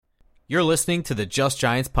You're listening to the Just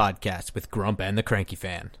Giants podcast with Grump and the Cranky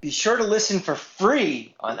Fan. Be sure to listen for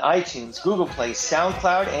free on iTunes, Google Play,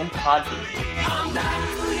 SoundCloud, and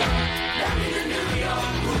Podbean.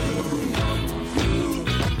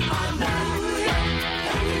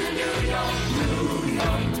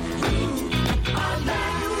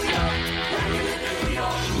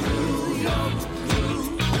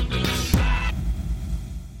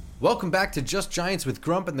 Welcome back to Just Giants with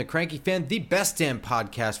Grump and the Cranky Fan, the best damn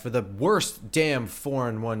podcast for the worst damn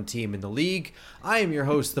 4-1 team in the league. I am your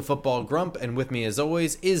host, the Football Grump, and with me as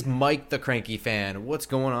always is Mike the Cranky Fan. What's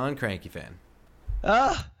going on, Cranky Fan?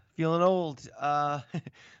 Feeling old. The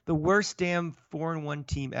worst damn 4-1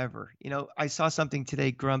 team ever. You know, I saw something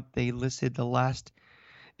today, Grump. They listed in the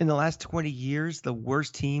last 20 years, the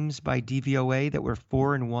worst teams by DVOA that were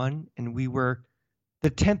 4-1, and we were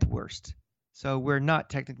the 10th worst. So we're not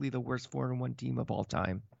technically the worst 4-1 team of all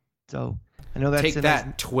time. So I know that's... Take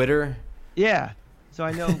that, Twitter. Yeah. So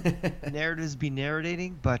I know narratives be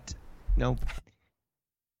narrating, but no.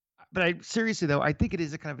 But seriously, though, I think it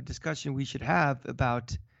is a kind of a discussion we should have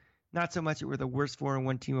about not so much that we're the worst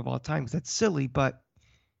 4-1 team of all time, because that's silly, but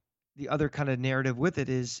the other kind of narrative with it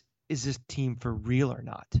is this team for real or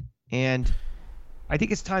not? And I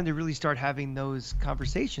think it's time to really start having those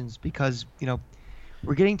conversations because, you know,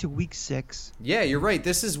 we're getting to week 6. Yeah, you're right.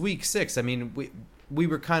 This is week 6. I mean, we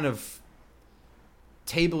were kind of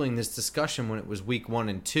tabling this discussion when it was week 1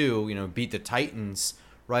 and 2, you know, beat the Titans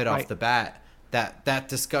right off the bat. That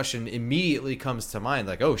discussion immediately comes to mind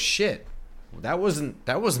like, oh shit, that wasn't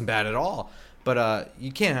bad at all. But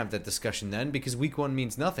you can't have that discussion then because week 1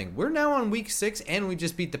 means nothing. We're now on week 6 and we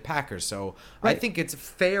just beat the Packers. So I think it's a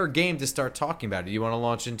fair game to start talking about it. You want to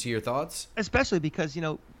launch into your thoughts? Especially because, you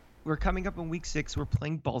know, we're coming up in week 6. We're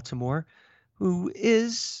playing Baltimore, who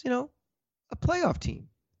is, you know, a playoff team.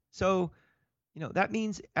 So, you know, that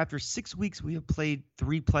means after 6 weeks, we have played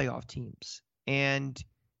 3 playoff teams. And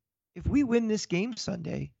if we win this game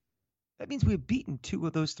Sunday, that means we have beaten 2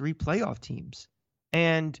 of those 3 playoff teams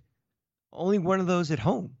and only one of those at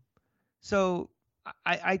home. So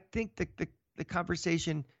I think that the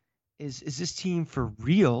conversation is this team for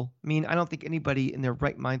real? I mean, I don't think anybody in their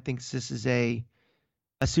right mind thinks this is a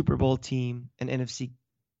Super Bowl team, an NFC,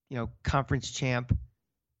 you know, conference champ,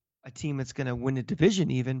 a team that's going to win a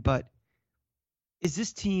division even. But is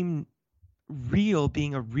this team real,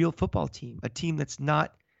 being a real football team, a team that's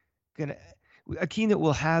not a team that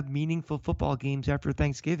will have meaningful football games after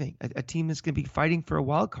Thanksgiving, a team that's going to be fighting for a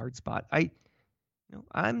wild card spot?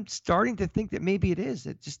 I'm starting to think that maybe it is.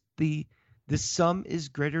 That just the sum is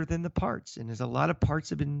greater than the parts, and there's a lot of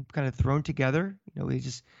parts have been kind of thrown together. You know, they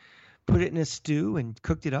just put it in a stew and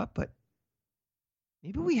cooked it up, but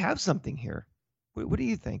maybe we have something here. What do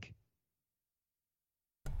you think?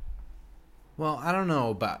 Well, I don't know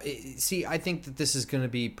about it. See, I think that this is going to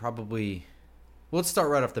be probably. Let's start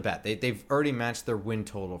right off the bat. They've already matched their win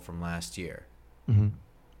total from last year. Mm-hmm.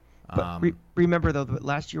 But remember, though, that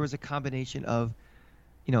last year was a combination of,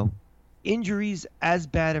 you know, injuries as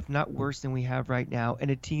bad, if not worse, than we have right now, and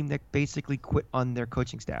a team that basically quit on their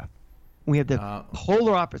coaching staff. We have the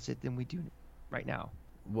polar opposite than we do right now.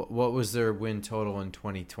 What was their win total in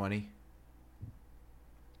 2020?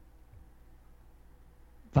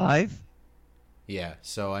 5. Yeah.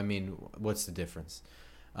 So I mean, what's the difference?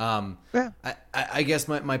 Yeah. I guess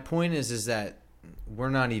my point is that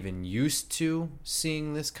we're not even used to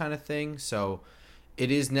seeing this kind of thing. So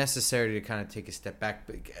it is necessary to kind of take a step back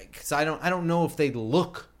because I don't know if they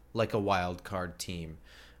look like a wild card team.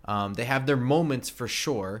 They have their moments for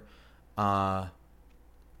sure. And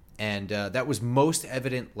that was most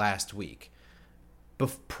evident last week.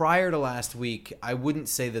 Prior to last week, I wouldn't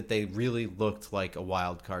say that they really looked like a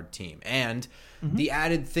wild card team. And the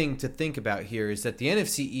added thing to think about here is that the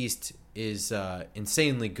NFC East is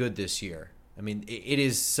insanely good this year. I mean, it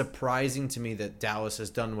is surprising to me that Dallas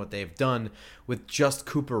has done what they've done with just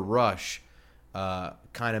Cooper Rush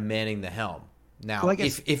kind of manning the helm. Now, well,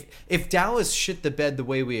 if Dallas shit the bed the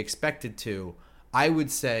way we expected to, I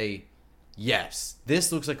would say, yes,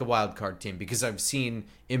 this looks like a wild card team because I've seen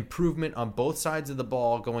improvement on both sides of the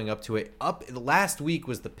ball going up to it. Last week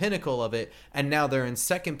was the pinnacle of it, and now they're in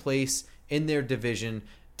second place in their division.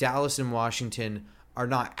 Dallas and Washington are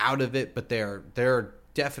not out of it, but they're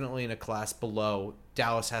definitely in a class below.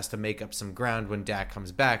 Dallas has to make up some ground when Dak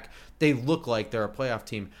comes back. They look like they're a playoff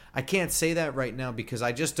team. I can't say that right now because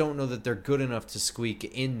I just don't know that they're good enough to squeak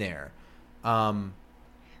in there.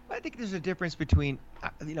 I think there's a difference between,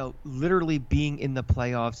 you know, literally being in the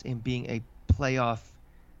playoffs and being a playoff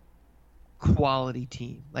quality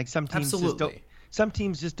team. Like some teams Some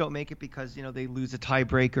teams just don't make it because, they lose a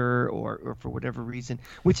tiebreaker or for whatever reason,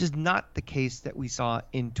 which is not the case that we saw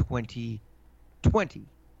in 2020,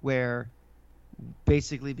 where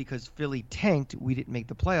basically because Philly tanked, we didn't make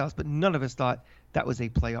the playoffs, but none of us thought that was a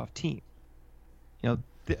playoff team.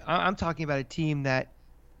 I'm talking about a team that,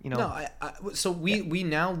 No, so we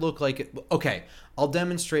now look like, okay, I'll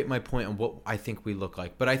demonstrate my point on what I think we look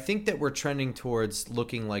like, but I think that we're trending towards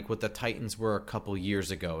looking like what the Titans were a couple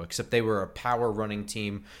years ago, except they were a power running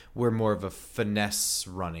team. We're more of a finesse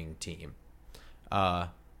running team.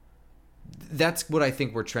 That's what I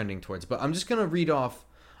think we're trending towards, but I'm just going to read off.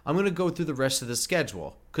 I'm going to go through the rest of the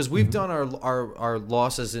schedule because we've done our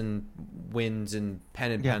losses and wins and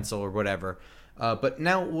pen and pencil or whatever. But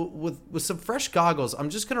now with some fresh goggles, I'm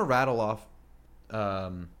just going to rattle off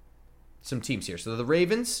some teams here. So the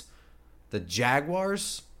Ravens, the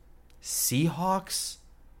Jaguars, Seahawks,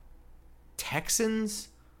 Texans,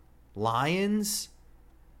 Lions.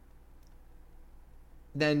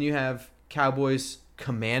 Then you have Cowboys,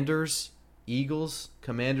 Commanders, Eagles,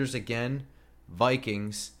 Commanders again,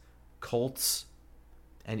 Vikings, Colts,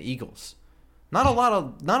 and Eagles. Not a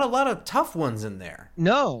lot of tough ones in there.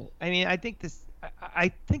 No, I mean, I think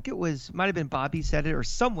it might have been Bobby said it or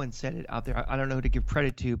someone said it out there. I don't know who to give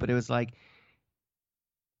credit to, but it was like,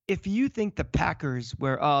 if you think the Packers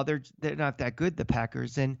they're not that good, the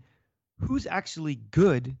Packers, then who's actually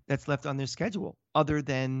good that's left on their schedule other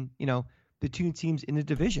than, the two teams in the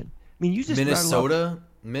division? I mean, you just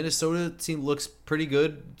Minnesota team looks pretty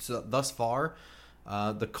good thus far.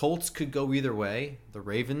 The Colts could go either way. The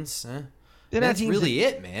Ravens, that's really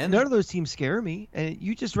it, man. None of those teams scare me. And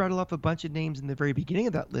you just rattle off a bunch of names in the very beginning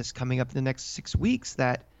of that list coming up in the next 6 weeks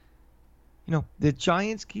that, the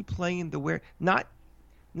Giants keep playing not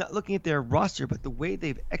looking at their roster, but the way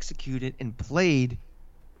they've executed and played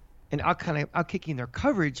and out kicking their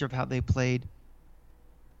coverage of how they played.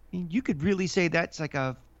 I mean, you could really say that's like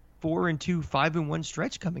a 4-2, 5-1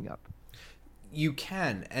 stretch coming up. You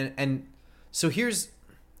can. And so here's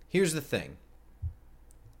the thing.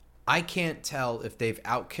 I can't tell if they've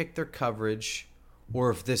outkicked their coverage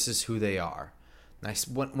or if this is who they are. And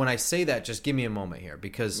when I say that, just give me a moment here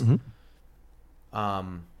because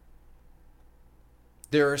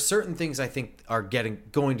there are certain things I think are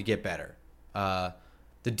going to get better.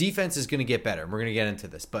 The defense is going to get better, and we're going to get into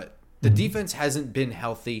this. But the defense hasn't been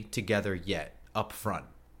healthy together yet up front,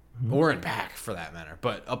 or in back for that matter.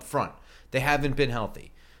 But up front, they haven't been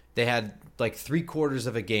healthy. They had like 3/4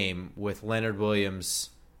 of a game with Leonard Williams,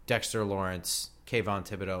 Dexter Lawrence, Kayvon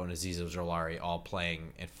Thibodeau, and Azeez Ojulari all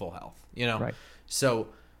playing at full health. Right. So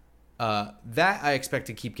that I expect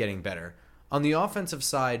to keep getting better. On the offensive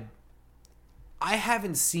side, I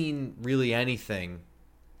haven't seen really anything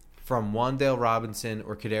from Wan'Dale Robinson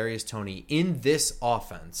or Kadarius Toney in this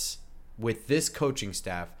offense with this coaching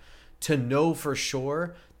staff to know for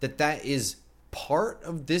sure that is part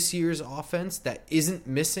of this year's offense that isn't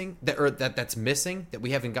missing, that's missing, that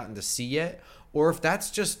we haven't gotten to see yet, or if that's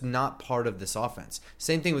just not part of this offense.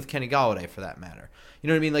 Same thing with Kenny Golladay for that matter. You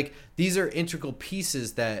know what I mean? Like, these are integral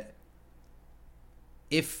pieces that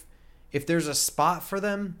if there's a spot for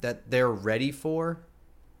them that they're ready for,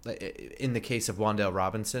 in the case of Wan'Dale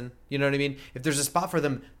Robinson, you know what I mean? If there's a spot for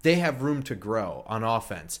them, they have room to grow on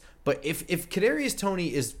offense. But if Kadarius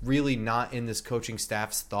Toney is really not in this coaching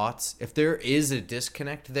staff's thoughts, if there is a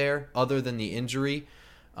disconnect there other than the injury,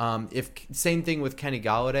 same thing with Kenny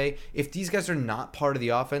Golladay, if these guys are not part of the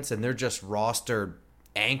offense and they're just roster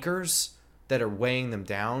anchors that are weighing them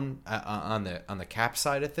down on the cap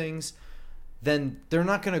side of things, then they're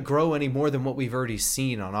not going to grow any more than what we've already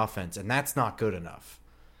seen on offense, and that's not good enough.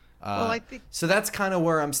 I think so. That's kind of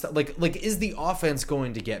where I'm like, is the offense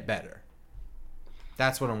going to get better?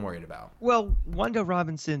 That's what I'm worried about. Well, Wan'Dale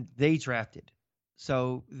Robinson, they drafted,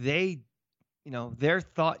 so they, their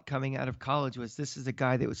thought coming out of college was this is a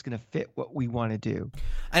guy that was going to fit what we want to do.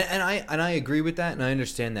 And I agree with that, and I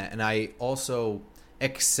understand that, and I also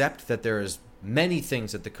accept that there is many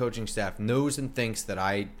things that the coaching staff knows and thinks that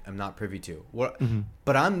I am not privy to.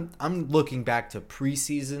 But I'm looking back to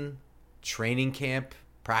preseason, training camp,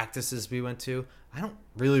 practices we went to. I don't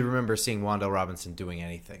really remember seeing Wan'Dale Robinson doing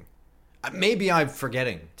anything. Maybe I'm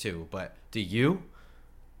forgetting too, but do you?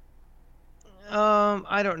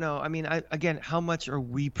 I don't know. I mean, again, how much are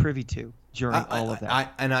we privy to during all of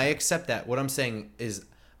that? I accept that. What I'm saying is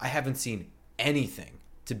I haven't seen anything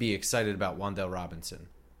to be excited about Wan'Dale Robinson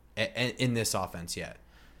in this offense yet.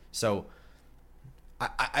 So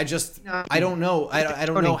I don't know. I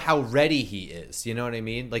don't know how ready he is. You know what I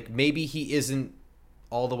mean? Like, maybe he isn't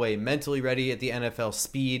all the way mentally ready at the NFL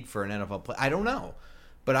speed for an NFL play. I don't know.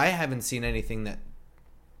 But I haven't seen anything that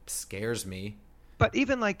scares me. But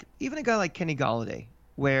even a guy like Kenny Galladay,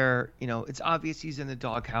 where it's obvious he's in the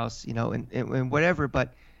doghouse, and whatever,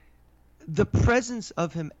 but the presence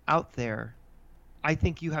of him out there, I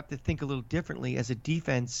think you have to think a little differently as a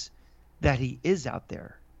defense that he is out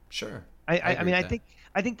there. Sure. I mean, I think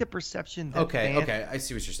the perception that okay, I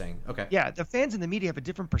see what you're saying. Okay. Yeah, the fans in the media have a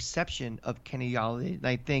different perception of Kenny Galladay than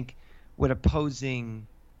I think what opposing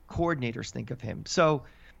coordinators think of him. So,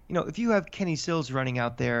 if you have Kenny Sills running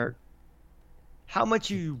out there, how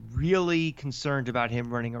much are you really concerned about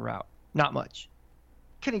him running a route? Not much.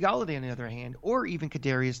 Kenny Galladay, on the other hand, or even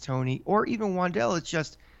Kadarius Toney, or even Wan'Dale, it's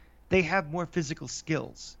just they have more physical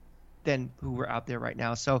skills than who are out there right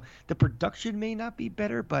now. So the production may not be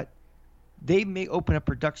better, but they may open up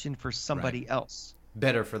production for somebody else.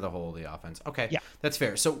 Better for the whole of the offense. Okay, yeah, that's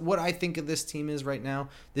fair. So what I think of this team is right now,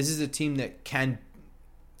 this is a team that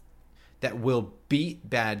will beat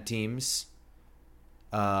bad teams,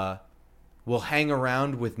 will hang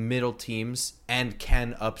around with middle teams, and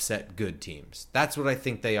can upset good teams. That's what I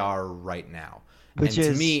think they are right now.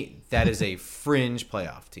 To me, that is a fringe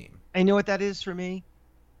playoff team. I know what that is for me.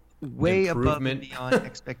 Way above and beyond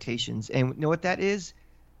expectations. And you know what that is?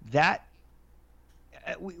 That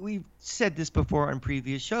we've said this before on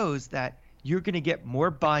previous shows, that you're going to get more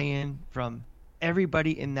buy-in from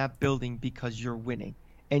everybody in that building because you're winning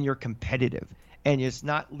and you're competitive. And it's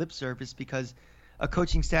not lip service because a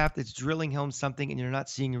coaching staff that's drilling home something and you're not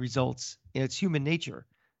seeing results. It's human nature.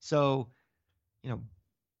 So,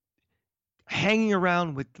 hanging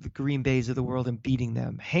around with the Green Bays of the world and beating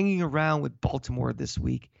them, hanging around with Baltimore this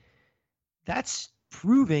week, that's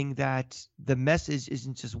proving that the message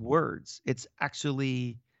isn't just words. It's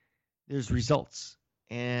actually, there's results.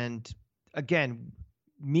 And again,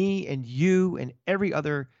 me and you and every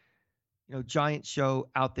other, Giant show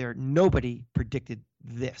out there, nobody predicted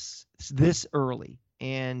this early.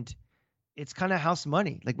 And it's kind of house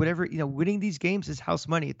money. Like whatever, winning these games is house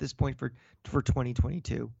money at this point for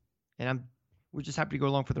 2022. And we're just happy to go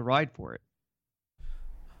along for the ride for it.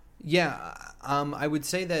 Yeah, I would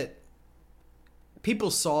say that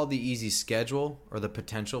people saw the easy schedule or the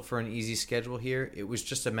potential for an easy schedule here. It was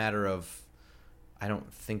just a matter of, I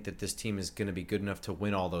don't think that this team is going to be good enough to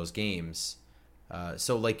win all those games.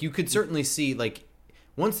 So you could certainly see,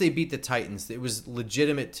 once they beat the Titans, it was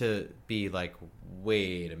legitimate to be like,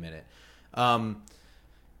 wait a minute.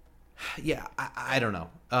 Yeah, I don't know.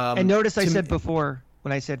 And notice I said before,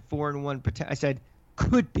 when I said 4-1, I said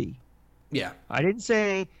could be. Yeah. I didn't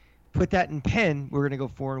say put that in pen. We're going to go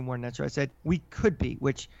 4-1. That's right. I said we could be,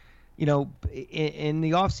 which, in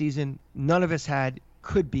the offseason, none of us had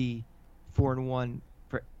could be 4-1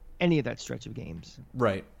 for any of that stretch of games.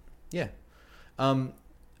 Right. Yeah.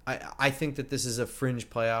 I think that this is a fringe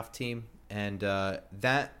playoff team, and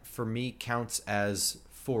that for me counts as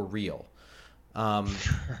for real. Yeah.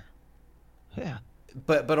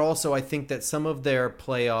 But also I think that some of their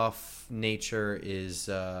playoff nature is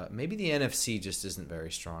maybe the NFC just isn't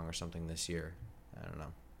very strong or something this year. I don't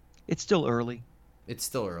know. It's still early. It's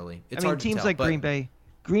hard to tell. Teams like but...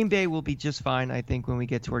 Green Bay will be just fine, I think, when we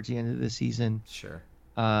get towards the end of the season. Sure.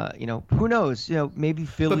 Who knows? Maybe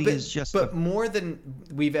Philly is just. But more than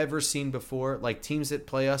we've ever seen before, teams that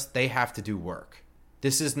play us, they have to do work.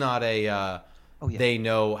 This is not a. They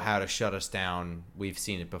know how to shut us down. We've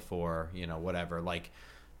seen it before. Whatever.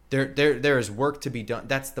 There is work to be done.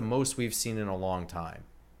 That's the most we've seen in a long time.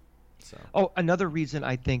 So. Oh, another reason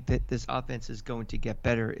I think that this offense is going to get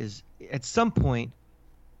better is at some point,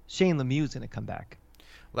 Shane Lemieux is going to come back.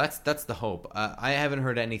 Well, that's the hope. I haven't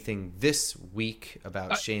heard anything this week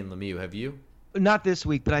about Shane Lemieux. Have you? Not this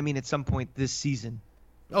week, but I mean at some point this season.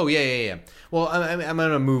 Oh yeah. Well, I'm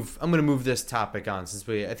gonna move this topic on since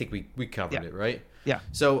I think we covered it, right? Yeah.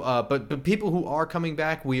 So, but people who are coming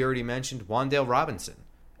back, we already mentioned Wan'Dale Robinson.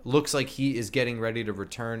 Looks like he is getting ready to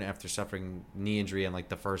return after suffering knee injury in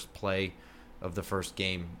the first play of the first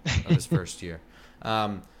game of his first year.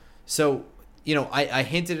 So. I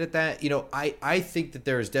hinted at that. I think that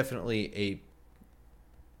there is definitely a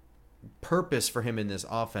purpose for him in this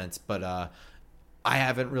offense, but I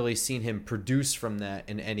haven't really seen him produce from that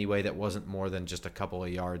in any way that wasn't more than just a couple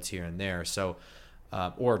of yards here and there. So,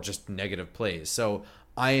 or just negative plays. So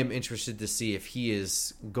I am interested to see if he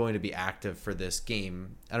is going to be active for this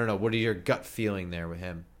game. I don't know. What are your gut feeling there with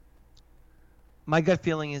him? My gut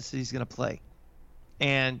feeling is he's going to play,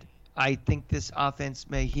 and I think this offense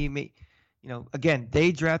may. Again,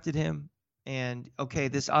 they drafted him, and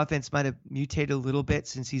this offense might have mutated a little bit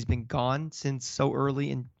since he's been gone since so early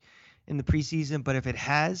in the preseason. But if it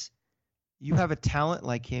has, you have a talent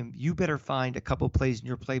like him, you better find a couple plays in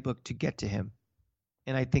your playbook to get to him.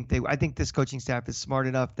 And I think this coaching staff is smart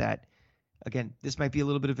enough that again, this might be a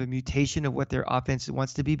little bit of a mutation of what their offense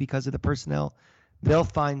wants to be because of the personnel. They'll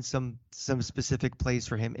find some specific plays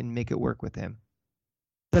for him and make it work with him.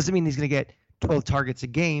 Doesn't mean he's going to get 12 targets a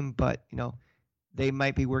game, but they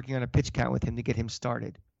might be working on a pitch count with him to get him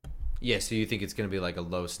started. Yeah, so you think it's going to be like a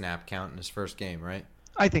low snap count in his first game, right?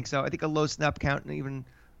 I think so. I think a low snap count and even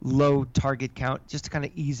low target count just to kind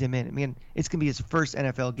of ease him in. I mean, it's going to be his first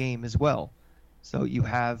NFL game as well. So you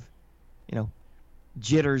have,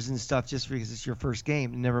 jitters and stuff just because it's your first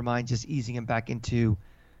game. Never mind just easing him back into,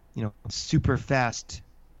 super fast,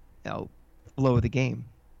 flow of the game.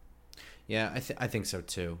 Yeah, I think so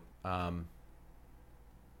too. I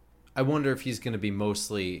wonder if he's going to be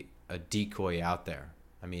mostly a decoy out there.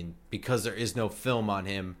 I mean, because there is no film on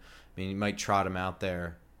him, I mean, you might trot him out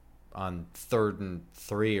there on 3rd and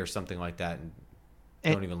 3 or something like that and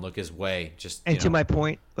don't even look his way. To my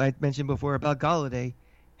point, I mentioned before about Golladay,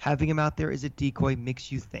 having him out there as a decoy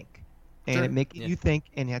makes you think. And Sure. it makes you think,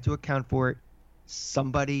 and you have to account for it.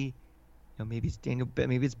 Somebody, maybe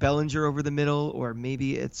it's Bellinger over the middle, or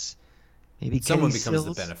maybe someone Kenny becomes Sills.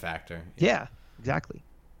 the benefactor. Yeah, exactly.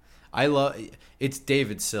 It's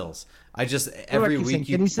David Sills. I just every keep saying week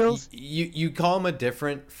Kenny Sills? you call him a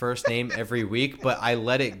different first name every week, but I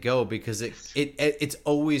let it go because it's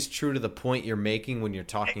always true to the point you're making when you're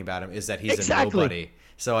talking about him is that he's Exactly. a nobody.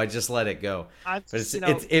 So I just let it go. I'm But just,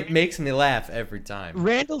 it makes me laugh every time.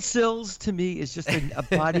 Randall Sills to me is just a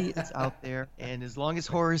body that's out there, and as long as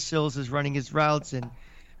Horace Sills is running his routes and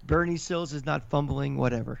Bernie Sills is not fumbling,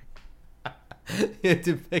 whatever. You had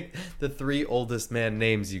to pick the 3 oldest man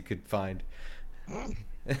names you could find.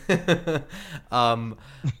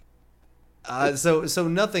 So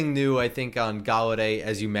nothing new, I think, on Golladay,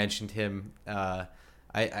 as you mentioned him.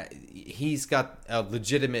 He's got a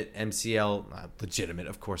legitimate MCL. Legitimate,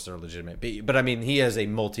 of course they're legitimate, but I mean he has a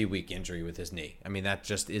multi-week injury with his knee. I mean that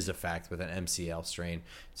just is a fact with an MCL strain.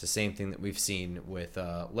 It's the same thing that we've seen with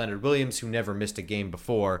Leonard Williams, who never missed a game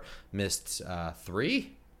before, missed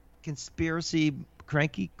 3. Conspiracy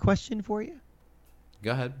cranky question for you.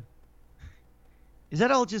 Go ahead. Is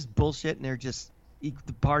that all just bullshit and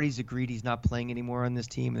the parties agreed he's not playing anymore on this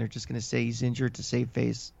team and they're just going to say he's injured to save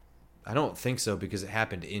face? I don't think so because it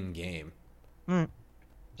happened in game. I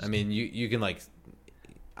mean, you can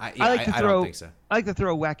I don't think so. I like to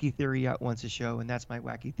throw a wacky theory out once a show, and that's my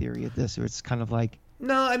wacky theory of this. Or it's kind of like,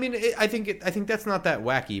 No, I mean, I think that's not that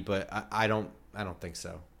wacky, but I don't think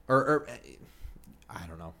so. Or I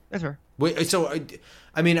don't know. that's her. Wait, so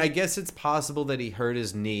I mean, I guess it's possible that he hurt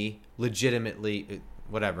his knee legitimately.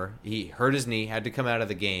 Whatever, he hurt his knee, had to come out of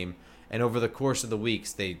the game, and over the course of the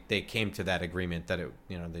weeks, they came to that agreement that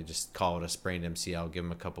they just call it a sprained MCL, give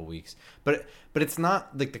him a couple weeks. But it's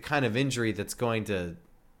not like the kind of injury that's going to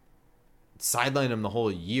sideline him the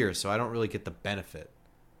whole year. So I don't really get the benefit.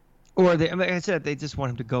 Or like I said, they just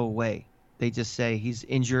want him to go away. They just say he's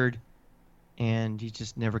injured, and he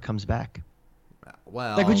just never comes back.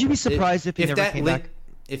 Well, Would you be surprised if he never came back?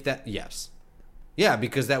 Yes. Yeah,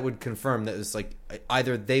 because that would confirm that it's like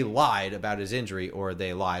either they lied about his injury or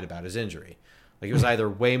they lied about his injury. Like it was either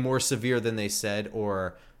way more severe than they said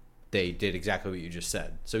or they did exactly what you just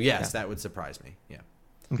said. So yes, that would surprise me. Yeah.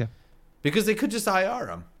 Okay. Because they could just IR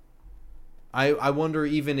him. I wonder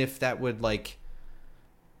even if that would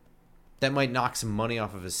that might knock some money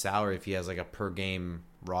off of his salary if he has a per game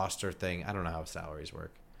roster thing. I don't know how salaries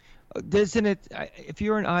work. Doesn't it? If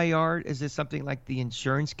you're an IR, is this something like the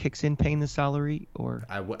insurance kicks in paying the salary, or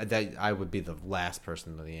I would be the last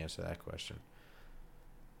person to answer that question.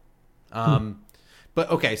 But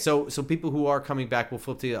okay, so people who are coming back, we'll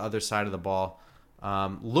flip to the other side of the ball.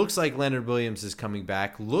 Looks like Leonard Williams is coming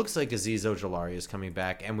back. Looks like Azeez Ojulari is coming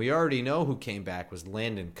back, and we already know who came back was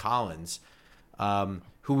Landon Collins,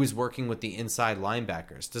 who was working with the inside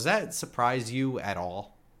linebackers. Does that surprise you at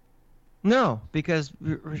all? No, because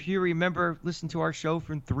if you remember, listen to our show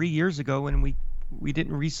from 3 years ago when we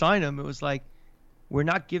didn't re-sign him. It was like, we're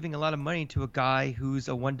not giving a lot of money to a guy who's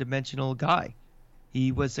a one-dimensional guy.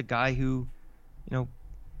 He was a guy who, who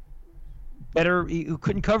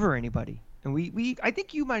couldn't cover anybody. And I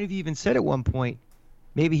think you might have even said at one point,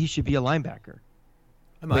 maybe he should be a linebacker.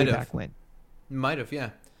 I might have. Back when. Might have,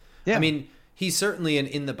 yeah. Yeah. I mean, he's certainly an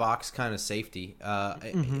in the box kind of safety.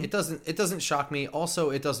 It doesn't shock me.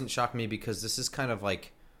 Also, it doesn't shock me because this is kind of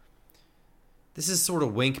this is sort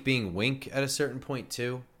of Wink being Wink at a certain point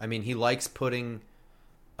too. I mean, he likes putting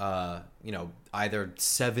either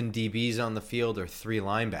 7 DBs on the field or 3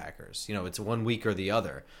 linebackers. It's one week or the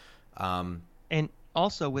other. And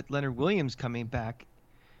also with Leonard Williams coming back,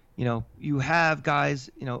 you have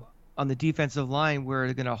guys, on the defensive line where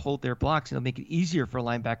they're going to hold their blocks and it'll make it easier for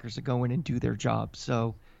linebackers to go in and do their job.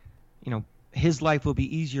 So, his life will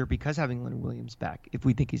be easier because having Leonard Williams back, if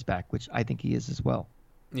we think he's back, which I think he is as well.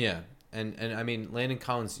 Yeah. And I mean, Landon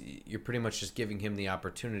Collins, you're pretty much just giving him the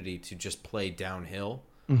opportunity to just play downhill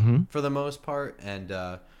for the most part. And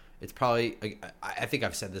it's probably, I think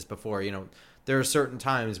I've said this before, there are certain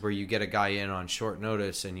times where you get a guy in on short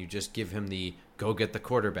notice and you just give him the go get the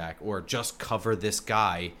quarterback or just cover this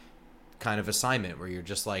guy kind of assignment where you're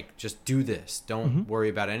just like, just do this. Don't worry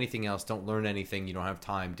about anything else. Don't learn anything. You don't have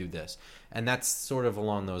time. Do this. And that's sort of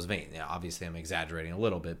along those veins. Now, obviously, I'm exaggerating a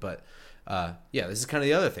little bit, but this is kind of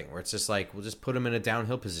the other thing where it's just like, we'll just put him in a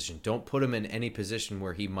downhill position. Don't put him in any position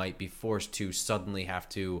where he might be forced to suddenly have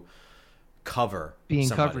to cover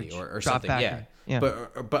somebody or something. Yeah.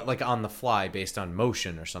 But like on the fly based on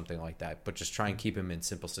motion or something like that. But just try and keep him in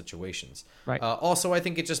simple situations. Right. Also, I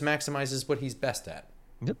think it just maximizes what he's best at.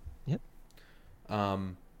 Yep.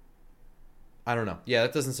 I don't know. Yeah,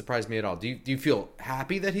 that doesn't surprise me at all. Do you feel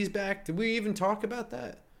happy that he's back? Did we even talk about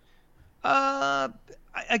that?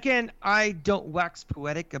 Again, I don't wax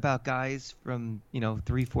poetic about guys from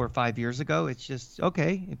 3, 4, 5 years ago. It's just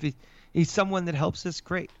okay if he's someone that helps us.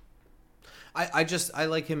 Great. I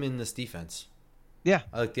like him in this defense. Yeah,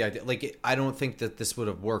 I like the idea. Like, I don't think that this would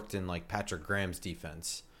have worked in like Patrick Graham's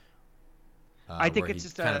defense. I think it's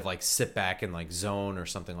just kind of like sit back and like zone or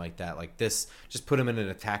something like that. Like this, just put him in an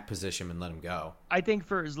attack position and let him go. I think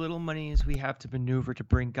for as little money as we have to maneuver to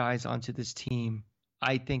bring guys onto this team,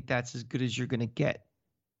 I think that's as good as you're going to get.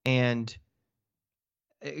 And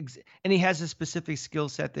he has a specific skill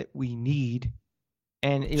set that we need.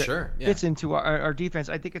 And it fits into our defense.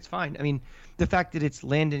 I think it's fine. I mean, the fact that it's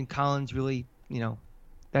Landon Collins really,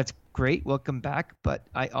 that's great. Welcome back. But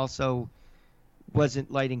I also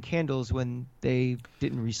wasn't lighting candles when they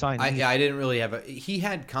didn't resign him. I didn't really have he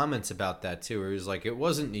had comments about that too, where he was like, it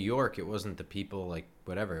wasn't New York, it wasn't the people, like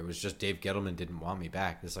whatever, it was just Dave Gettleman didn't want me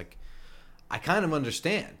back. It's like, I kind of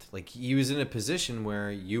understand. Like, he was in a position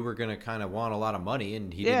where you were going to kind of want a lot of money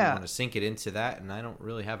and he didn't want to sink it into that, and I don't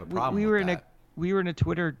really have a problem with that. We were in a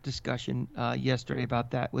Twitter discussion yesterday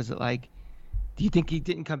about that. Was it like, do you think he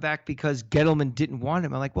didn't come back because Gettleman didn't want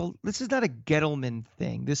him? I'm like, well, this is not a Gettleman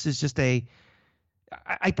thing. This is just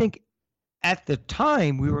I think at the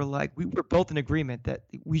time we were both in agreement that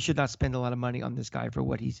we should not spend a lot of money on this guy for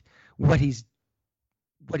what he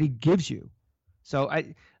gives you. So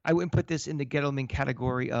I wouldn't put this in the Gettleman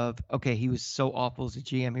category of, okay, he was so awful as a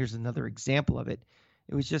GM. Here's another example of it.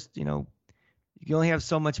 It was just, you only have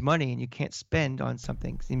so much money and you can't spend on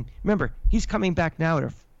something. And remember, he's coming back now at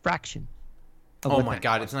a fraction. Oh my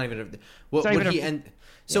God, it's not even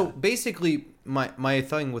basically my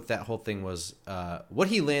thing with that whole thing was what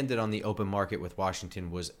he landed on the open market with Washington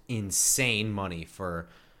was insane money for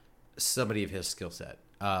somebody of his skill set.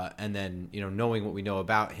 And then, knowing what we know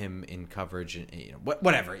about him in coverage and,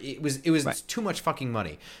 whatever, it was too much fucking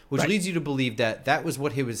money, which leads you to believe that was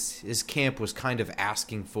what his camp was kind of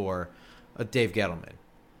asking for Dave Gettleman.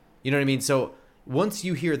 You know what I mean? So once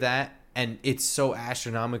you hear that, and it's so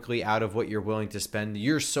astronomically out of what you're willing to spend,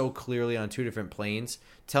 you're so clearly on two different planes.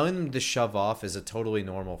 Telling them to shove off is a totally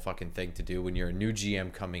normal fucking thing to do when you're a new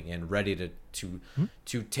GM coming in, ready to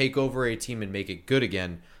take over a team and make it good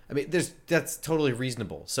again. I mean, that's totally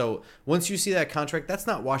reasonable. So once you see that contract, that's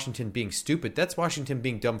not Washington being stupid. That's Washington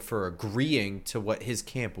being dumb for agreeing to what his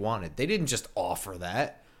camp wanted. They didn't just offer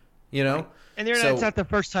that, Right. And it's not the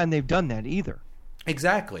first time they've done that either.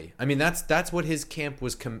 Exactly. I mean, that's what his camp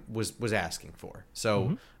was asking for.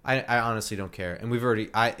 So I honestly don't care. And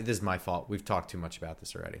this is my fault. We've talked too much about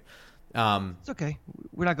this already. It's okay.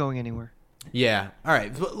 We're not going anywhere. Yeah. All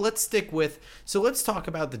right. Let's let's talk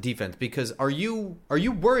about the defense, because are you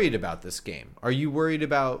worried about this game? Are you worried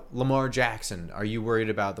about Lamar Jackson? Are you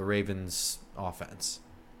worried about the Ravens offense?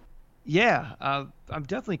 Yeah, I'm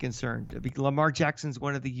definitely concerned. Because Lamar Jackson's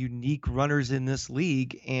one of the unique runners in this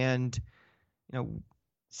league, and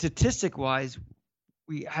statistic wise,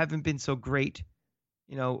 we haven't been so great,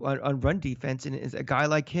 on run defense. And it's a guy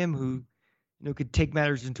like him who, could take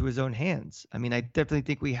matters into his own hands. I mean, I definitely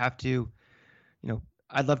think we have to,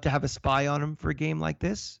 I'd love to have a spy on him for a game like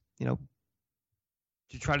this, to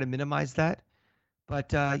try to minimize that.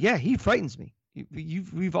 But he frightens me.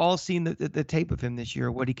 We've all seen the tape of him this year,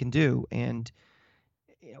 what he can do. And,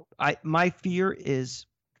 my fear is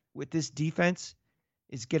with this defense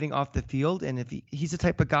is getting off the field. And if he's the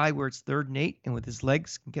type of guy where it's 3rd and 8 and with his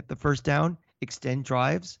legs can get the first down, extend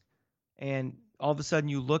drives, and all of a sudden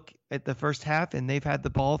you look at the first half and they've had the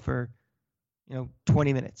ball for,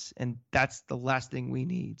 20 minutes, and that's the last thing we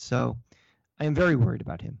need. So I am very worried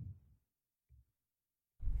about him.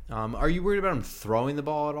 Are you worried about him throwing the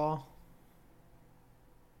ball at all?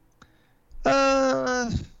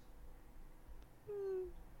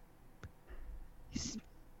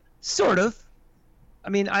 Sort of. I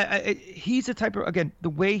mean, he's the type of, again, the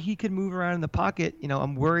way he can move around in the pocket,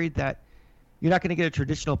 I'm worried that you're not going to get a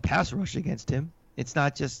traditional pass rush against him. It's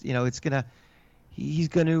not just, he's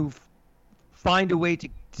going to find a way to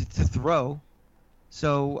throw.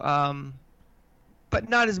 So, but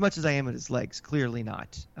not as much as I am with his legs, clearly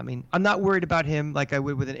not. I mean, I'm not worried about him like I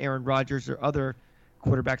would with an Aaron Rodgers or other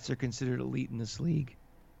quarterbacks that are considered elite in this league.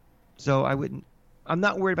 So I'm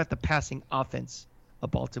not worried about the passing offense of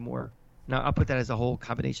Baltimore. Now, I'll put that as a whole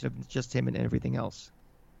combination of just him and everything else.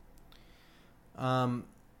 I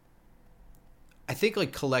think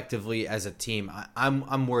like collectively as a team,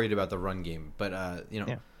 I'm worried about the run game, but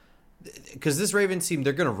because this Ravens team,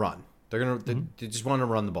 they're gonna run. They just want to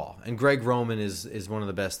run the ball, and Greg Roman is one of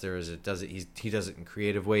the best there is. He does it in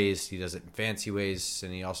creative ways, he does it in fancy ways,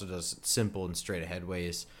 and he also does it simple and straight ahead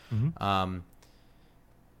ways.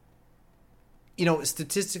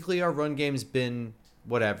 Statistically, our run game's been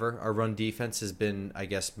whatever. Our run defense has been, I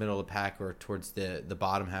guess, middle of the pack or towards the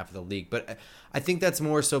bottom half of the league. But I think that's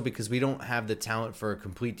more so because we don't have the talent for a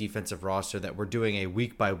complete defensive roster that we're doing a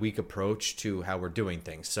week-by-week approach to how we're doing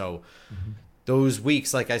things. So those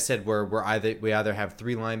weeks, like I said, where we either have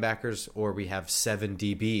 3 linebackers or we have 7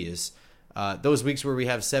 DBs. Those weeks where we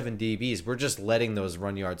have 7 DBs, we're just letting those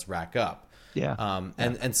run yards rack up. Yeah.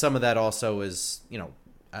 And some of that also is,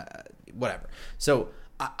 whatever. So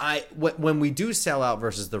when we do sell out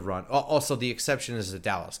versus the run, also the exception is the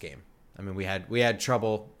Dallas game. I mean, we had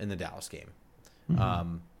trouble in the Dallas game.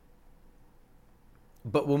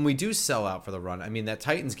 But when we do sell out for the run, I mean, that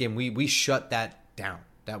Titans game, we shut that down.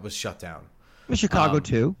 That was shut down. Chicago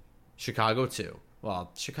too. Chicago too.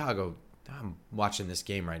 Well, Chicago, I'm watching this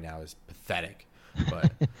game right now, is pathetic.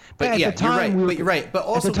 But yeah, you're right. But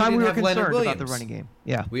also, at the time we were concerned about the running game.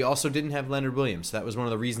 Yeah, we also didn't have Leonard Williams. So that was one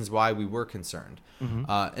of the reasons why we were concerned.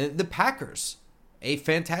 And the Packers, a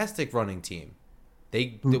fantastic running team.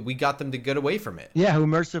 We got them to get away from it. Yeah, who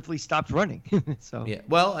mercifully stopped running. So yeah,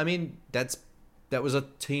 well, I mean that was a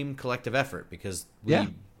team collective effort because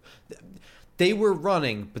they were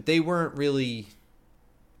running, but they weren't really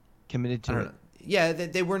committed to it. Yeah,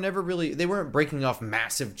 they weren't breaking off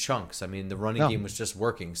massive chunks. I mean, the running game was just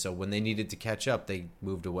working. So when they needed to catch up, they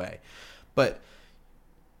moved away. But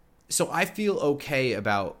so I feel okay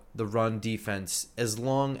about the run defense as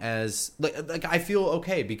long as like I feel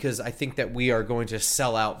okay because I think that we are going to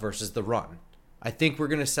sell out versus the run. I think we're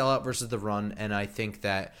going to sell out versus the run, and I think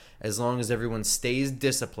that as long as everyone stays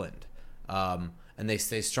disciplined and they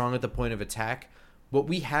stay strong at the point of attack, what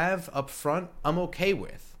we have up front, I'm okay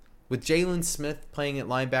with. With Jalen Smith playing at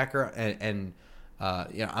linebacker, and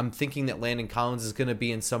I'm thinking that Landon Collins is going to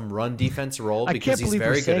be in some run defense role because he's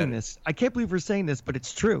very good at it. I can't believe we're saying this, but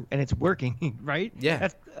it's true and it's working, right? Yeah.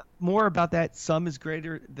 That's more about that. Sum is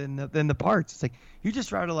greater than the parts. It's like you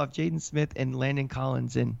just rattled off Jaden Smith and Landon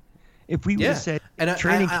Collins, and if we would have said, and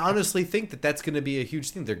I honestly think that that's going to be a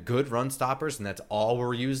huge thing. They're good run stoppers, and that's all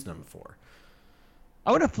we're using them for.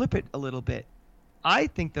 I want to flip it a little bit. I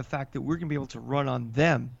think the fact that we're going to be able to run on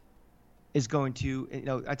them is going to,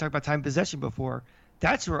 I talked about time possession before.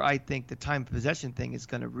 That's where I think the time possession thing is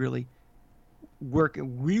going to really work.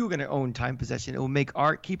 We're going to own time possession. It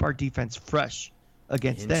will keep our defense fresh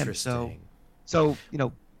against them. So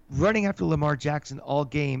running after Lamar Jackson all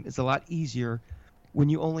game is a lot easier when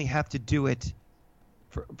you only have to do it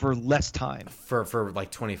for less time. For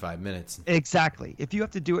like 25 minutes. Exactly. If you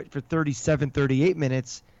have to do it for 37, 38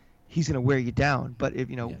 minutes, he's going to wear you down. But if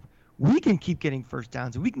we can keep getting first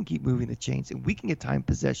downs and we can keep moving the chains and we can get time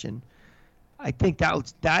possession, I think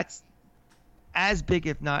that's as big,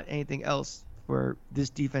 if not anything else, for this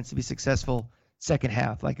defense to be successful second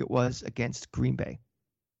half like it was against Green Bay.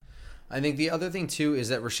 I think the other thing, too, is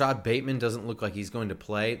that Rashad Bateman doesn't look like he's going to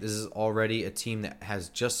play. This is already a team that has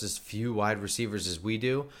just as few wide receivers as we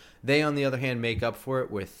do. They, on the other hand, make up for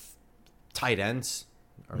it with tight ends,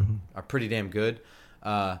 are pretty damn good.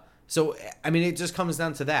 So, I mean, it just comes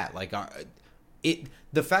down to that. Like,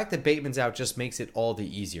 the fact that Bateman's out just makes it all the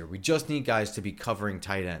easier. We just need guys to be covering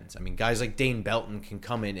tight ends. I mean, guys like Dane Belton can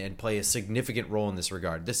come in and play a significant role in this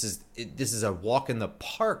regard. This is a walk in the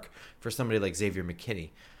park for somebody like Xavier McKinney.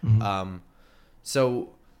 So,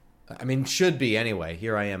 I mean, should be anyway.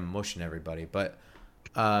 Here I am mushing everybody, but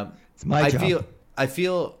it's my job. I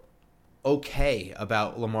feel okay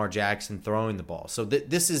about Lamar Jackson throwing the ball. So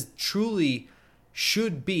this is truly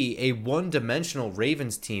should be a one-dimensional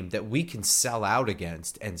Ravens team that we can sell out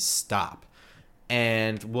against and stop.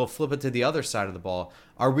 And we'll flip it to the other side of the ball.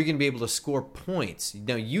 Are we going to be able to score points?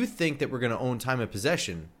 Now, you think that we're going to own time of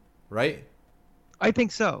possession, right? I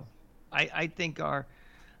think so. I think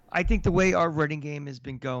I think the way our running game has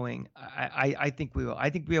been going, I think we will. I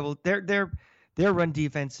think we will. Their run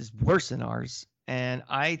defense is worse than ours, and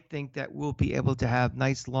I think that we'll be able to have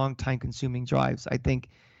nice, long, time-consuming drives. I think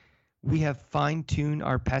we have fine-tuned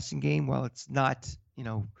our passing game. While it's not,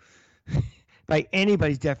 by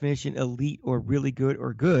anybody's definition, elite or really good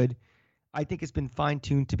or good, I think it's been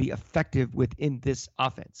fine-tuned to be effective within this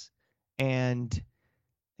offense. And,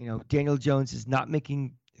 Daniel Jones is not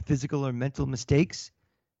making physical or mental mistakes.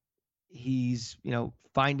 He's,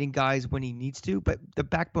 finding guys when he needs to, but the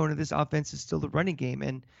backbone of this offense is still the running game.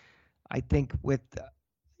 And I think with,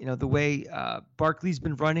 the way Barkley's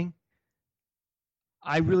been running,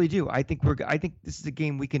 I really do. I think this is a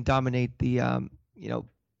game we can dominate the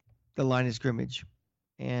line of scrimmage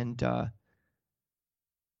and,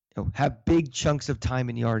 have big chunks of time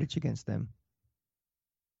and yardage against them.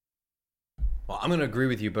 Well, I'm going to agree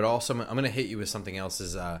with you, but also I'm going to hit you with something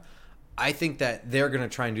else. I think that they're going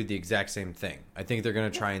to try and do the exact same thing. I think they're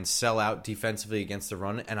going to try and sell out defensively against the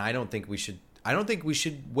run, and I don't think we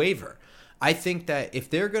should waver. I think that if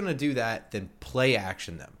they're going to do that, then play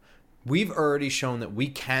action them. We've already shown that we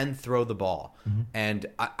can throw the ball, and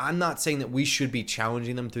I'm not saying that we should be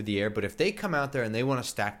challenging them through the air, but if they come out there and they want to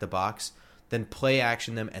stack the box, then play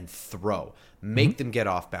action them and throw. Make them get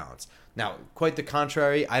off balance. Now, quite the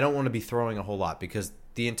contrary, I don't want to be throwing a whole lot because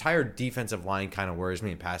the entire defensive line kind of worries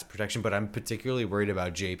me in pass protection, but I'm particularly worried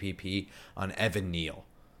about JPP on Evan Neal.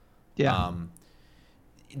 Yeah.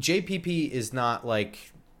 JPP is not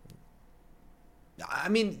like... I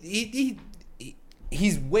mean,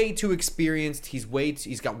 he's way too experienced. He's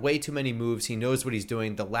got way too many moves. He knows what he's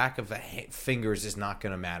doing. The lack of fingers is not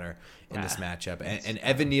going to matter in this matchup. And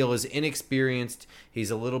Evan Neal is inexperienced.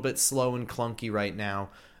 He's a little bit slow and clunky right now.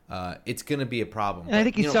 It's going to be a problem. And I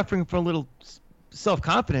think he's suffering from a little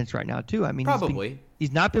self-confidence right now too. I mean, probably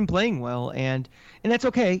he's not been playing well, and that's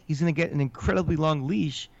okay. He's going to get an incredibly long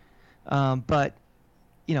leash. But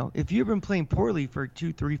if you've been playing poorly for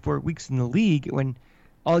 2, 3, 4 weeks in the league, when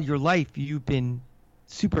all your life you've been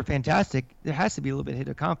super fantastic, there has to be a little bit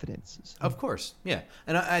of confidence. So. Of course, yeah,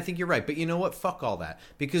 and I think you're right. But you know what? Fuck all that,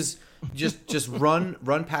 because just run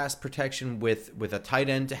pass protection with a tight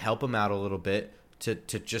end to help him out a little bit, to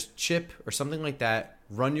just chip or something like that.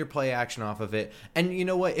 Run your play action off of it. And you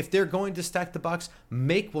know what? If they're going to stack the box,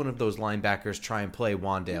 make one of those linebackers try and play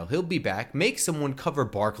Wan'Dale. He'll be back. Make someone cover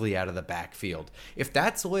Barkley out of the backfield. If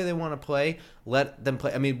that's the way they want to play, let them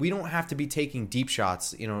play. I mean, we don't have to be taking deep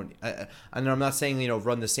shots. And I'm not saying,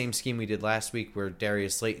 run the same scheme we did last week where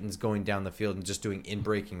Darius Slayton's going down the field and just doing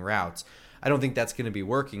in-breaking routes. I don't think that's going to be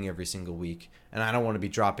working every single week, and I don't want to be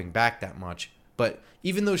dropping back that much. But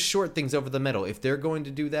even those short things over the middle, if they're going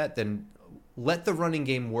to do that, then let the running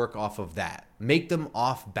game work off of that. Make them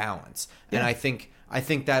off balance, and I think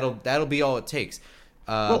that'll be all it takes.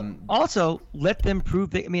 Also, let them prove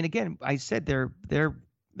that. I mean, again, I said their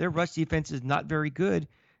rush defense is not very good.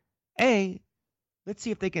 Let's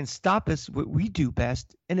see if they can stop us what we do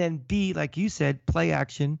best, and then B, like you said, play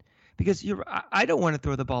action, because I don't want to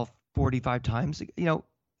throw the ball 45 times,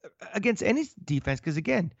 against any defense, because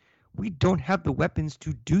again, we don't have the weapons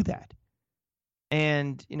to do that.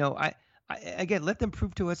 And again, let them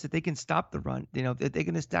prove to us that they can stop the run. That they're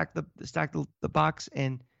going to stack the box,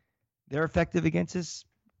 and they're effective against us.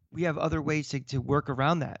 We have other ways to work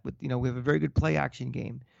around that. We have a very good play action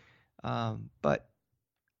game, but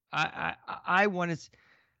I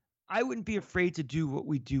wouldn't be afraid to do what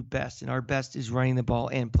we do best, and our best is running the ball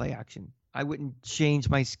and play action. I wouldn't change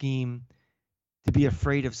my scheme to be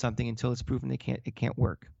afraid of something until it's proven it can't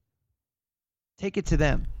work. Take it to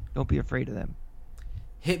them. Don't be afraid of them.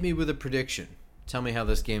 Hit me with a prediction. Tell me how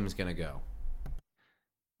this game is going to go.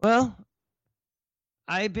 Well,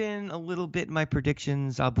 I've been a little bit in my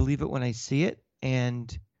predictions. I'll believe it when I see it.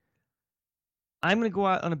 And I'm going to go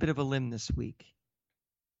out on a bit of a limb this week.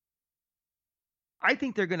 I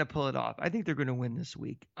think they're going to pull it off. I think they're going to win this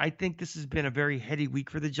week. I think this has been a very heady week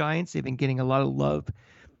for the Giants. They've been getting a lot of love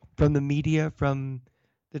from the media, from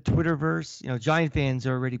the Twitterverse. Giant fans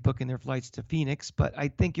are already booking their flights to Phoenix, but I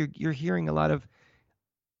think you're hearing a lot of,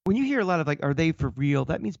 when you hear a lot of like, are they for real?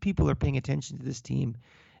 That means people are paying attention to this team,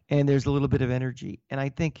 and there's a little bit of energy. And I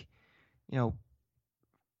think,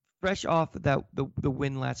 fresh off of that the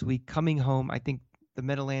win last week, coming home, I think the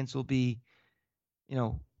Meadowlands will be,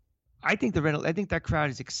 I think that crowd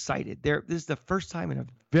is excited. This is the first time in a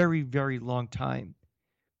very, very long time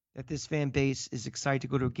that this fan base is excited to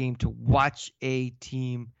go to a game to watch a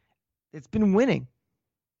team that's been winning,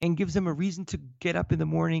 and gives them a reason to get up in the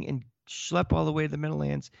morning and schlep all the way to the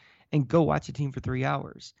Meadowlands and go watch a team for 3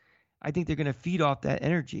 hours. I think they're going to feed off that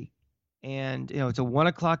energy. And, it's a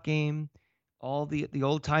 1:00 game All the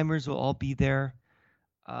old timers will all be there.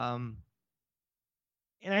 And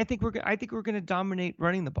I think we're going to dominate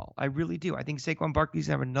running the ball. I really do. I think Saquon Barkley's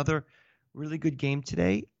going to have another really good game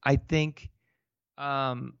today. I think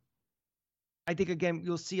again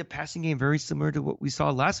you'll see a passing game very similar to what we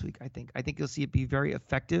saw last week. I think you'll see it be very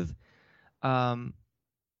effective. I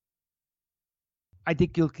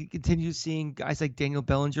think you'll continue seeing guys like Daniel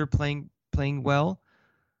Bellinger playing well.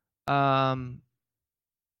 I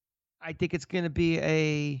think it's going to be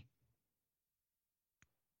a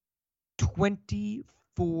 24-14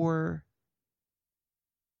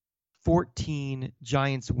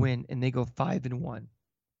 Giants win, and they go 5-1.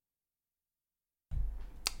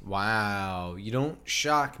 Wow, you don't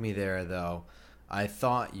shock me there, though. I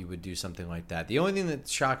thought you would do something like that. The only thing that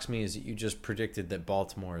shocks me is that you just predicted that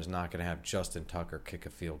Baltimore is not going to have Justin Tucker kick a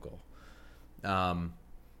field goal.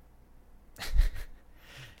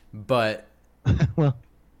 But well,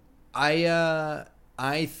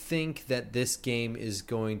 I think that this game is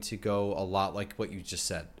going to go a lot like what you just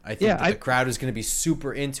said. I think the crowd is going to be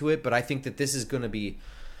super into it, but I think that this is going to be –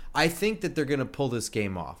 I think that they're going to pull this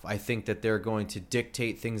game off. I think that they're going to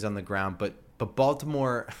dictate things on the ground, but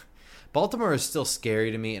Baltimore is still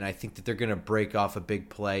scary to me, and I think that they're going to break off a big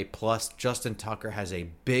play. Plus, Justin Tucker has a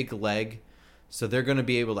big leg, so they're going to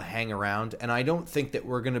be able to hang around, and I don't think that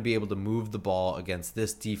we're going to be able to move the ball against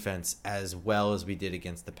this defense as well as we did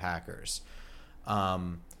against the Packers.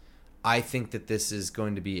 I think that this is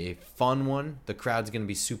going to be a fun one. The crowd's going to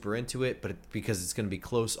be super into it, but because it's going to be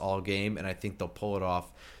close all game, and I think they'll pull it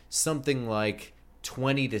off. Something like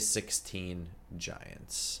 20-16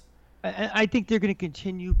 Giants. I think they're going to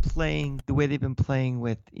continue playing the way they've been playing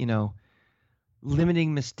with,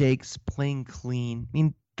 limiting mistakes, playing clean. I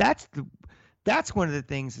mean, that's one of the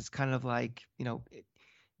things that's kind of like,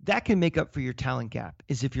 that can make up for your talent gap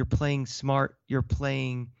is if you're playing smart, you're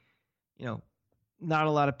playing, not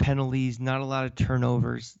a lot of penalties, not a lot of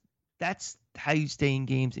turnovers. That's how you stay in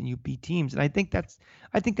games and you beat teams. And I think that's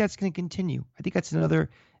going to continue. I think that's another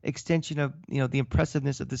extension of, the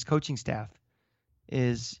impressiveness of this coaching staff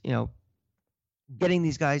is, getting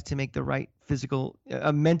these guys to make the right physical,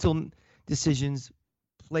 mental decisions,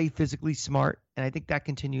 play physically smart. And I think that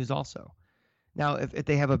continues also. Now, if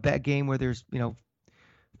they have a bad game where there's,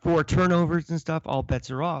 4 turnovers and stuff, all bets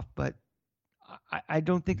are off. But I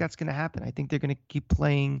don't think that's going to happen. I think they're going to keep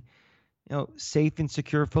playing, safe and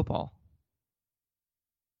secure football.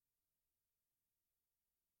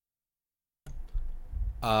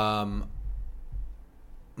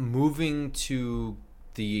 Moving to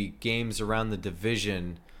the games around the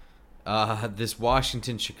division, this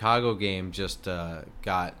Washington-Chicago game just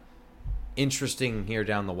got interesting here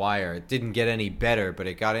down the wire. It didn't get any better, but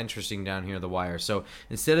it got interesting down here the wire. So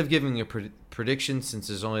instead of giving a prediction, since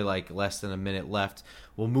there's only like less than a minute left,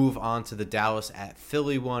 we'll move on to the Dallas at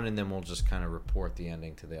Philly one, and then we'll just kind of report the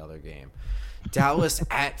ending to the other game. Dallas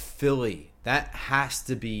at Philly. That has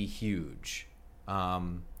to be huge.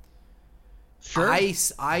 Sure. I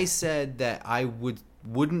said that I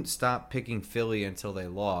wouldn't stop picking Philly until they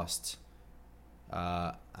lost.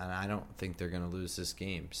 And I don't think they're going to lose this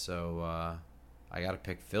game. So I got to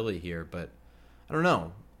pick Philly here, but I don't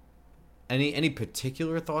know. Any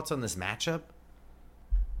particular thoughts on this matchup?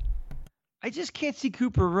 I just can't see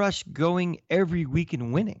Cooper Rush going every week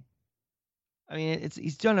and winning. I mean,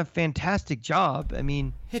 he's done a fantastic job. I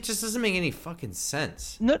mean, it just doesn't make any fucking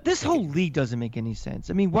sense. No, this whole league doesn't make any sense.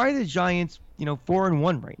 I mean, why are the Giants,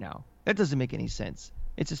 4-1 right now? That doesn't make any sense.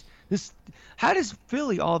 It's just this. How does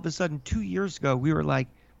Philly all of a sudden 2 years ago we were like,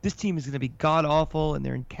 this team is going to be god awful and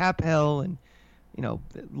they're in cap hell and the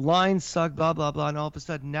lines suck, blah blah blah, and all of a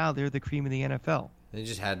sudden now they're the cream of the NFL. They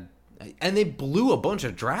just had, and they blew a bunch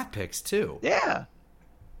of draft picks too. Yeah,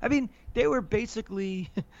 I mean they were basically,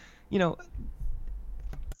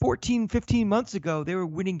 14, 15 months ago, they were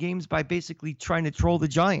winning games by basically trying to troll the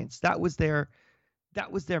Giants. That was their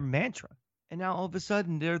mantra. And now all of a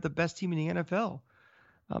sudden they're the best team in the NFL,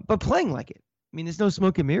 but playing like it. I mean, there's no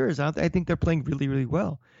smoke and mirrors out there. I think they're playing really, really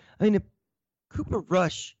well. I mean, if Cooper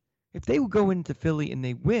Rush, if they would go into Philly and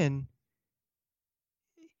they win,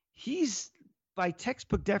 he's, by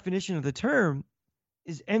textbook definition of the term,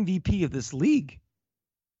 is MVP of this league.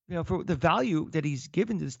 For the value that he's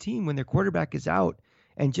given to this team when their quarterback is out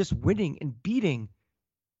and just winning and beating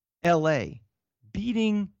LA,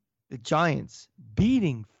 beating the Giants,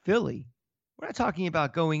 beating Philly. We're not talking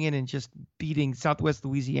about going in and just beating Southwest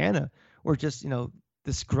Louisiana or just,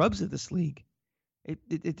 the scrubs of this league.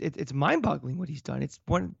 It's mind-boggling what he's done.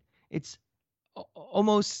 It's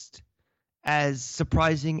almost as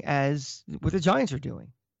surprising as what the Giants are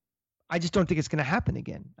doing. I just don't think it's going to happen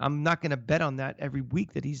again. I'm not going to bet on that every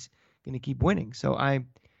week that he's going to keep winning. So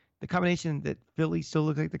the combination that Philly still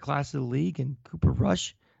looks like the class of the league and Cooper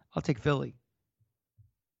Rush, I'll take Philly.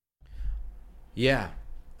 Yeah.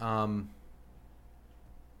 The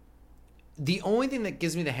only thing that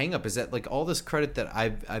gives me the hang up is that, like, all this credit that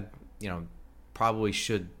I've probably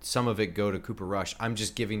should, some of it go to Cooper Rush, I'm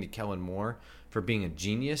just giving to Kellen Moore for being a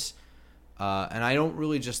genius. And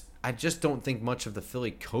I just don't think much of the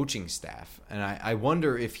Philly coaching staff. And I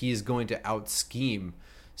wonder if he is going to out-scheme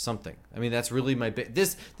something. I mean, that's really my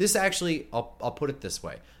this actually, I'll put it this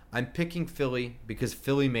way. I'm picking Philly because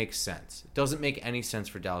Philly makes sense. It doesn't make any sense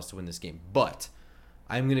for Dallas to win this game, but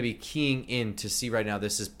I'm going to be keying in to see right now.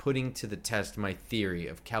 This is putting to the test my theory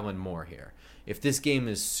of Kellen Moore here. If this game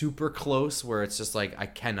is super close, where it's just like, I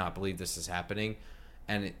cannot believe this is happening,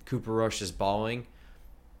 and Cooper Rush is balling,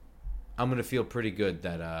 I'm going to feel pretty good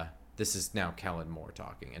that this is now Kellen Moore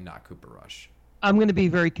talking and not Cooper Rush. I'm going to be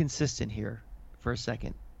very consistent here for a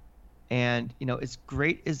second. And, as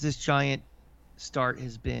great as this Giant start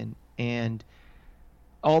has been, and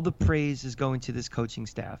all the praise is going to this coaching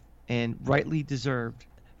staff, and rightly deserved,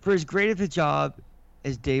 for as great of a job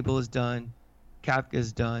as Dable has done, Kafka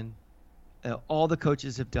has done, all the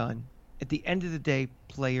coaches have done, at the end of the day,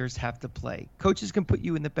 players have to play. Coaches can put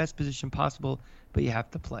you in the best position possible, but you have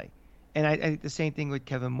to play. And I think the same thing with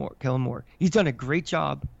Kellen Moore. He's done a great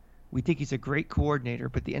job. We think he's a great coordinator,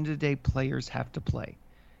 but at the end of the day, players have to play.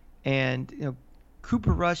 And,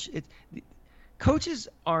 Cooper Rush, coaches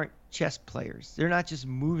aren't chess players. They're not just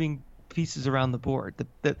moving pieces around the board.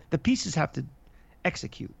 The pieces have to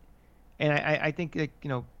execute. And I think that,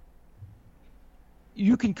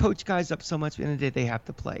 you can coach guys up so much, at the end of the day, they have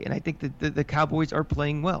to play. And I think that the Cowboys are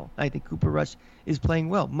playing well. I think Cooper Rush is playing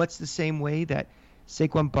well, much the same way that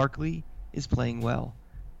Saquon Barkley is playing well.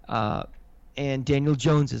 And Daniel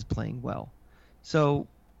Jones is playing well. So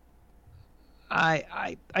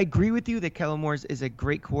I agree with you that Kellen Moore is a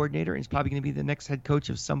great coordinator and he's probably going to be the next head coach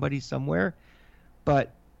of somebody somewhere.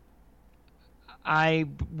 But I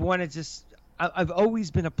want to just – I've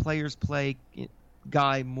always been a players play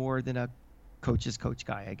guy more than a coach's coach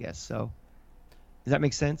guy, I guess. So does that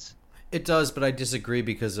make sense? It does, but I disagree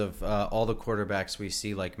because of all the quarterbacks we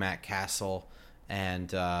see, like Matt Castle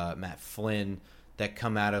and Matt Flynn, that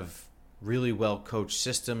come out of really well-coached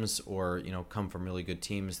systems or, come from really good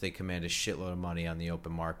teams. They command a shitload of money on the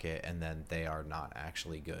open market, and then they are not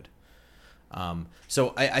actually good.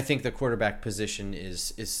 So I think the quarterback position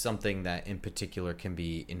is something that in particular can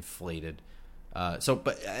be inflated.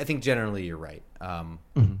 But I think generally you're right.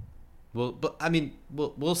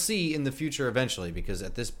 We'll see in the future eventually, because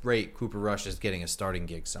at this rate, Cooper Rush is getting a starting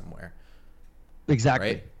gig somewhere. Exactly.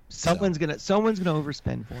 Right? Someone's gonna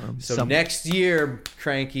overspend for him. So next year,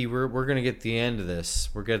 Cranky, we're gonna get the end of this.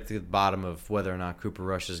 We're getting to the bottom of whether or not Cooper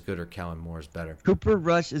Rush is good or Kellen Moore is better. Cooper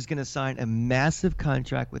Rush is gonna sign a massive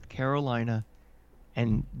contract with Carolina,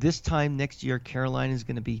 and this time next year, Carolina is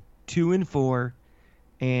gonna be 2-4,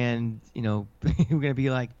 and we're gonna be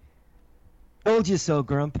like, "Told you so,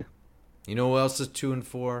 Grump." You know who else is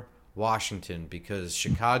 2-4? Washington, because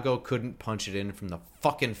Chicago couldn't punch it in from the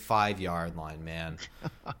fucking 5-yard line, man.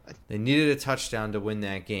 They needed a touchdown to win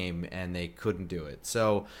that game, and they couldn't do it.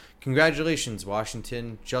 So, congratulations,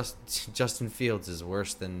 Washington. Justin Fields is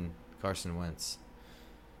worse than Carson Wentz.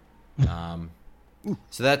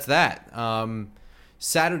 So that's that.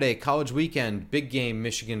 Saturday, college weekend, big game,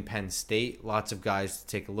 Michigan, Penn State. Lots of guys to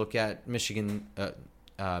take a look at. Michigan's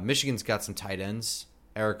got some tight ends.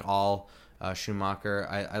 Eric All, Schumacher.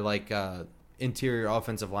 I like interior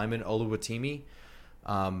offensive lineman Oluwatimi.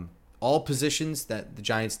 All positions that the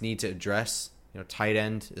Giants need to address. Tight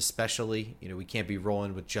end especially. We can't be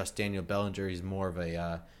rolling with just Daniel Bellinger. He's more of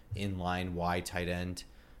a inline wide tight end.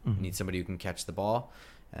 Mm-hmm. We need somebody who can catch the ball,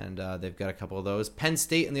 and they've got a couple of those. Penn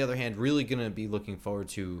State, on the other hand, really going to be looking forward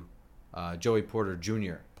to Joey Porter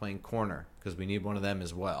Jr. playing corner, because we need one of them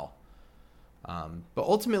as well. But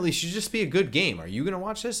ultimately, it should just be a good game. Are you going to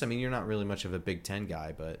watch this? I mean, you're not really much of a Big Ten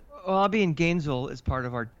guy, but... Well, I'll be in Gainesville as part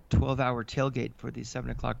of our 12-hour tailgate for the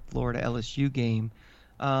 7 o'clock Florida LSU game.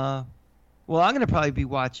 I'm going to probably be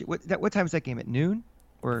watching... What time is that game? At noon?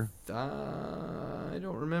 Or I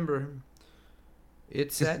don't remember.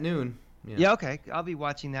 It's at noon. Yeah, okay. I'll be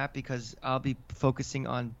watching that because I'll be focusing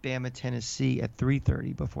on Bama, Tennessee at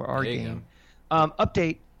 3:30 before our game.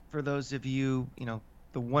 Update for those of you,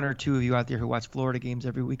 the one or two of you out there who watch Florida games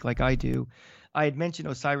every week like I do. I had mentioned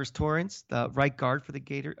Osiris Torrance, the right guard for the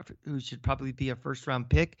Gator, who should probably be a first-round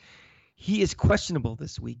pick. He is questionable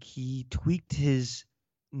this week. He tweaked his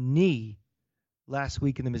knee last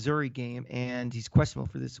week in the Missouri game, and he's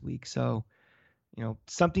questionable for this week. So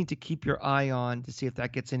something to keep your eye on to see if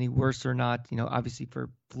that gets any worse or not. Obviously for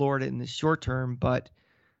Florida in the short term, but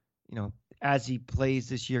as he plays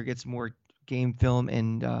this year, gets more game film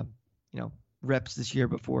and reps this year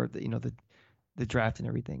before the draft and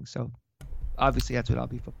everything. So obviously that's what I'll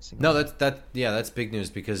be focusing on. No, that's big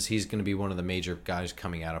news because he's going to be one of the major guys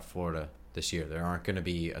coming out of Florida this year. There aren't going to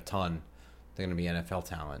be a ton. They're going to be NFL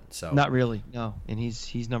talent. So not really, no. And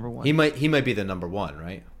he's number one. He might be the number one,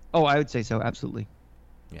 right? Oh, I would say so, absolutely.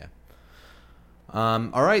 Yeah.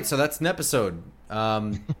 All right, so that's an episode.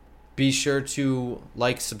 Be sure to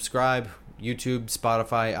like, subscribe, YouTube,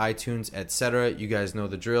 Spotify, iTunes, etc. You guys know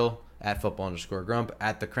the drill. At @football_grump,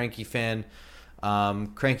 at the Cranky Fan.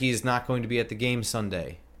 Cranky is not going to be at the game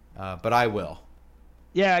Sunday, but I will.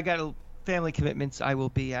 Yeah, I got family commitments I will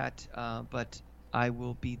be at, but I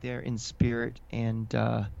will be there in spirit. And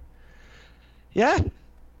I'm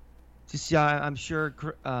sure.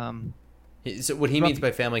 So what he means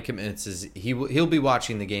by family commitments is he'll be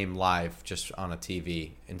watching the game live just on a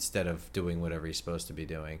TV instead of doing whatever he's supposed to be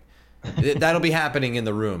doing. That'll be happening in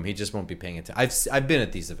the room. He just won't be paying attention. I've been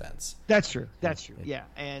at these events. That's true. Yeah,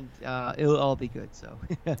 and it'll all be good. So,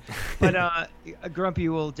 but Grumpy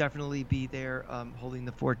will definitely be there, holding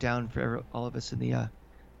the fort down for all of us in the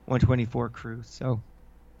 124 crew. So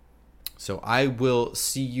I will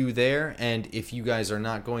see you there, and if you guys are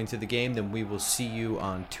not going to the game, then we will see you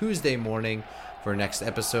on Tuesday morning for our next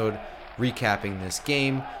episode, recapping this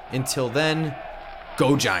game. Until then,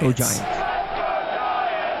 go Giants. Go Giants.